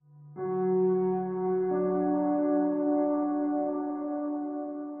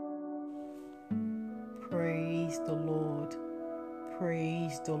Praise the Lord.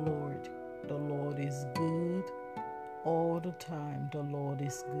 Praise the Lord. The Lord is good all the time. The Lord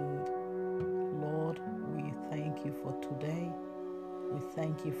is good. Lord, we thank you for today. We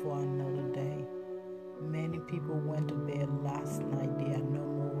thank you for another day. Many people went to bed last night. They are no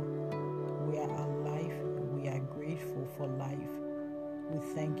more. We are alive and we are grateful for life. We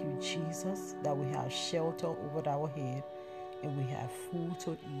thank you, Jesus, that we have shelter over our head and we have food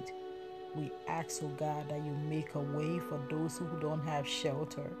to eat. We ask, oh God, that you make a way for those who don't have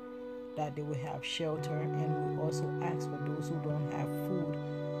shelter, that they will have shelter, and we also ask for those who don't have food,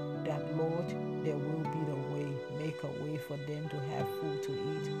 that, Lord, there will be the way. Make a way for them to have food to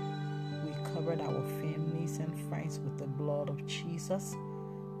eat. We covered our families and friends with the blood of Jesus.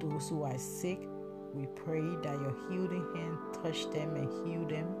 Those who are sick, we pray that your healing hand touch them and heal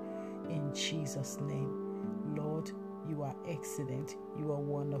them in Jesus' name. Lord, you are excellent. You are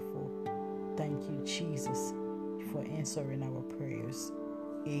wonderful. Thank you, Jesus, for answering our prayers.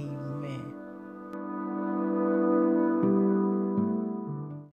 Amen.